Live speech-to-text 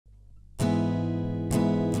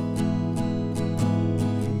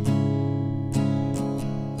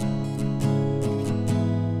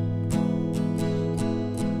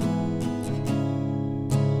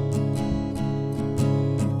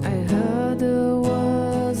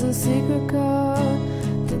secret chord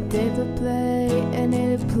that they would play, and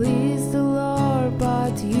it pleased the Lord.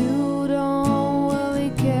 But you don't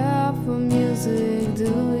really care for music,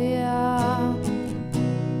 do ya?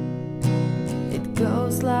 It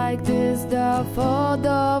goes like this: the fourth,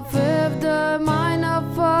 the fifth, the minor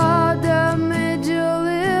fourth, the major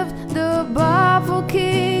lift, the baffled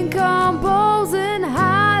king composing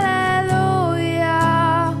hallelujah,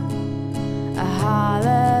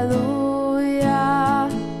 hallelujah,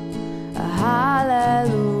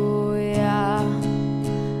 hallelujah,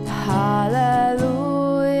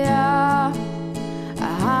 hallelujah,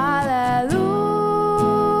 hallelujah.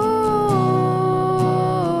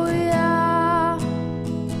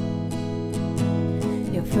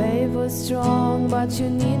 Your faith was strong, but you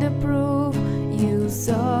needed proof. You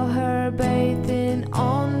saw her bathing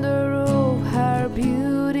on the roof, her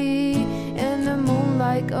beauty in the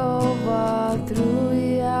moonlight overthrew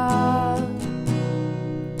ya.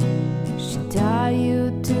 She tied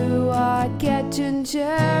you to a kitchen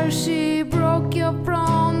chair, she broke your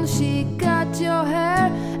throne, she cut your hair,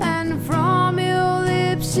 and from your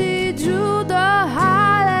lips she drew the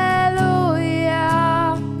hallelujah,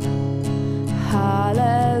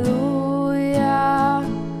 hallelujah,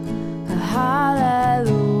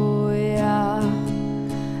 hallelujah,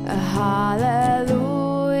 hallelujah,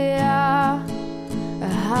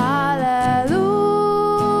 hallelujah.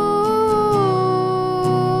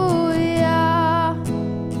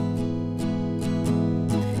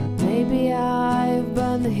 Maybe I've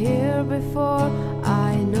been here before,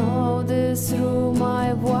 I know this room,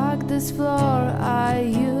 I've walked this floor. I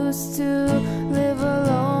used to live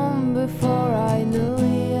alone before I knew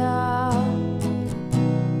ya.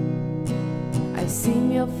 I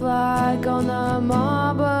seen your flag on a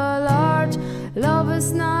marble arch. Love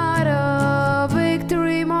is not a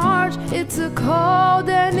victory march, it's a cold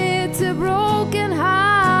and it's a broken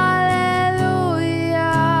hallelujah,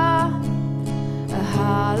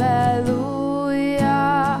 hallelujah,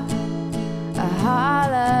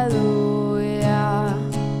 hallelujah,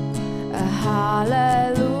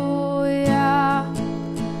 hallelujah,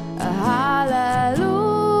 hallelujah.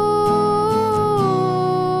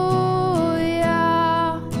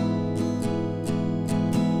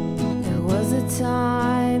 There was a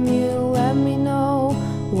time you let me know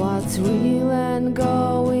what's real and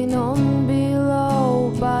going on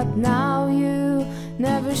below, but now you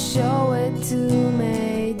never show it to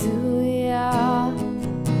me, do ya?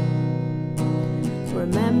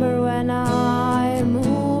 Remember when I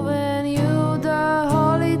moving you, the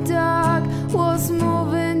holy dog was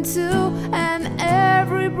moving too, and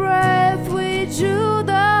every breath we drew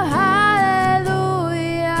the hallelujah,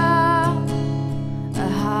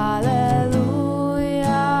 hallelujah,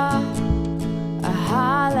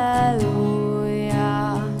 hallelujah,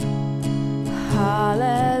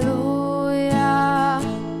 hallelujah,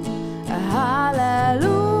 hallelujah.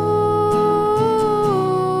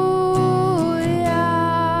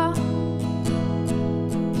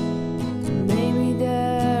 Maybe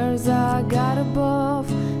there's a God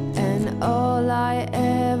above, and all I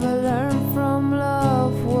ever learned from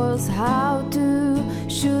love was how to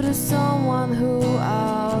shoot at someone who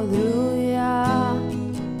outdrew ya.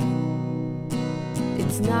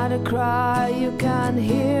 It's not a cry you can't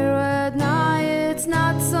hear